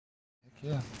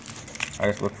Yeah. I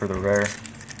just look for the rare. See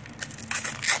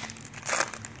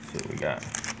what we got.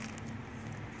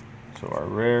 So our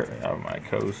rare out of my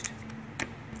coast.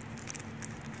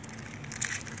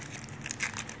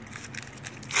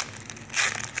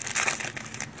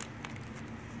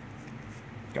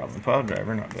 Goblin Pile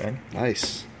Driver, not bad.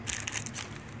 Nice.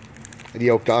 And the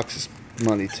Oak Docks is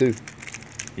money too.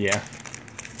 Yeah.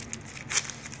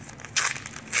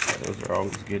 Those are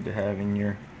always good to have in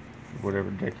your whatever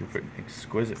deck you're putting.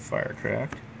 Exquisite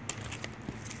Firecraft.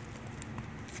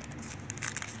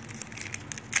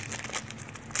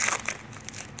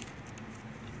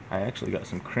 I actually got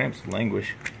some Crimps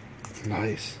Languish.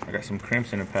 Nice. I got some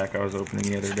Crimps in a pack I was opening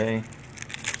the other day.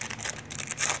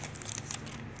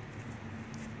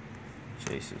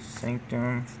 Jace's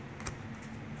Sanctum.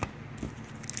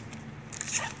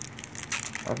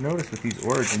 I've noticed with these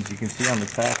Origins, you can see on the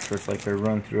packs where it's like they're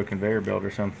run through a conveyor belt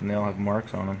or something, they'll have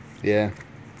marks on them. Yeah.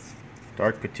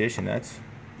 Dark Petition, ain't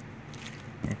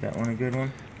that one a good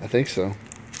one? I think so.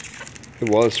 It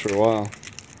was for a while.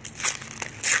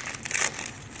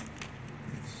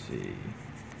 Let's see.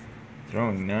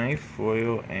 Throwing Knife,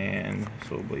 Foil, and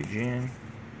Soulblade Jin.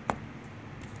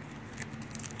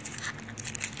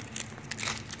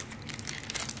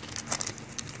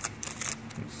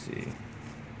 Let's see.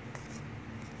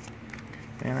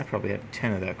 Man, I probably have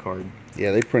 10 of that card.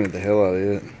 Yeah, they printed the hell out of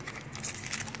it.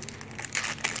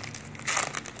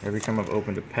 Every time I've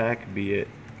opened a pack, be it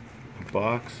a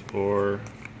box or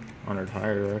Honored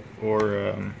Hierarch or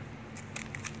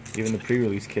even the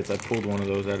pre-release kits, I pulled one of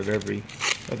those out of every.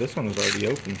 Oh, this one was already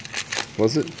open.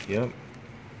 Was it? Yep.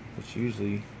 Which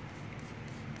usually,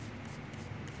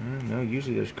 I don't know,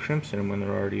 usually there's crimps in them when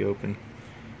they're already open.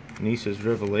 Nisa's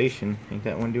Revelation, ain't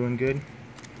that one doing good?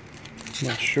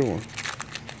 Not sure.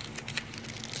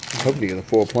 I'm hoping to get the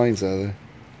 4 planes out of there.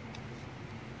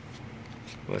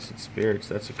 Blessed Spirits,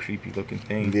 that's a creepy looking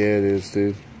thing. Yeah, it is,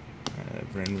 dude.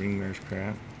 Ren Ringmare's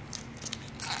crap.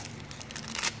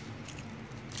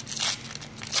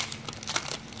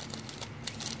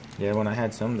 Yeah, when I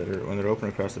had some that are, when they're open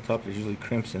across the top, there's usually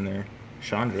crimps in there.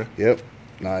 Chandra. Yep.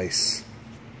 Nice.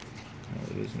 Oh,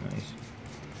 it is nice.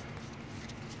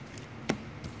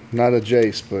 Not a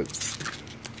Jace, but...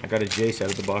 I got a Jace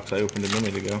out of the box I opened a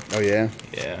minute ago. Oh, yeah?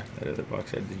 Yeah, that other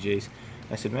box had the Jace.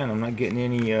 I said, man, I'm not getting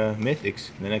any mythics.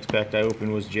 And the next pack I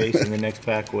opened was Jace, and the next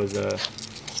pack was 2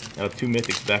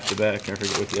 mythics back to back. I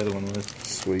forget what the other one was.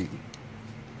 Sweet.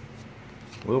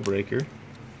 Willbreaker.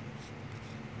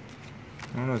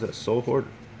 I don't know, is that Soul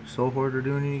Hoarder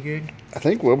doing any good? I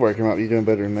think Willbreaker might be doing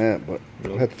better than that, but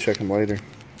Really? we'll have to check them later.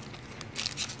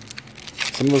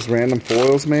 Some of those random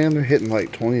foils, man, they're hitting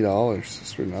like $20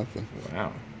 just for nothing.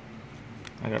 Wow.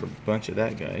 I got a bunch of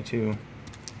that guy, too.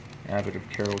 Abbot of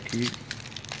Carol Keep.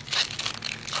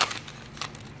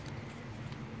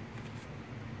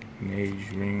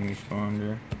 Mage Ring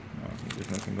Responder. Oh, there's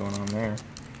nothing going on there.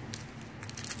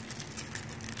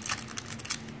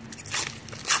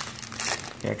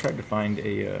 Yeah, I tried to find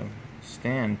a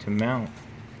stand to mount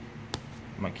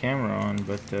my camera on,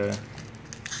 but I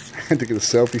had to get a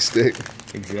selfie stick.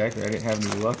 exactly, I didn't have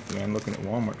any luck, man, looking at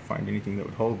Walmart to find anything that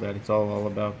would hold that. It's all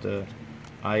about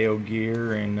IO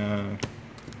gear and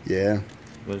Yeah.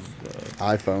 those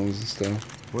iPhones and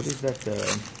stuff. what is that?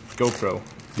 GoPro.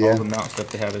 Yeah. All the mount stuff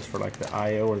they have is for like the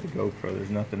IO or the GoPro. There's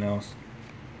nothing else.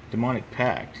 Demonic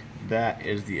Pact. That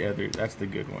is the other. That's the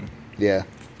good one. Yeah.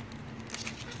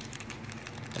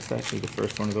 That's actually the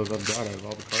first one of those I've got out of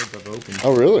all the cards I've opened.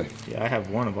 Oh, really? Yeah, I have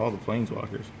one of all the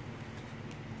Planeswalkers.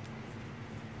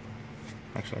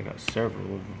 Actually, I got several of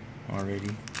them already.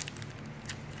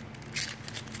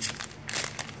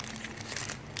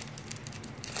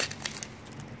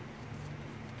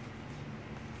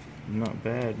 Not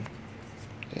bad.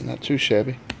 Yeah, not too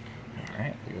shabby. All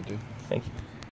right. You're gonna do. Thank you.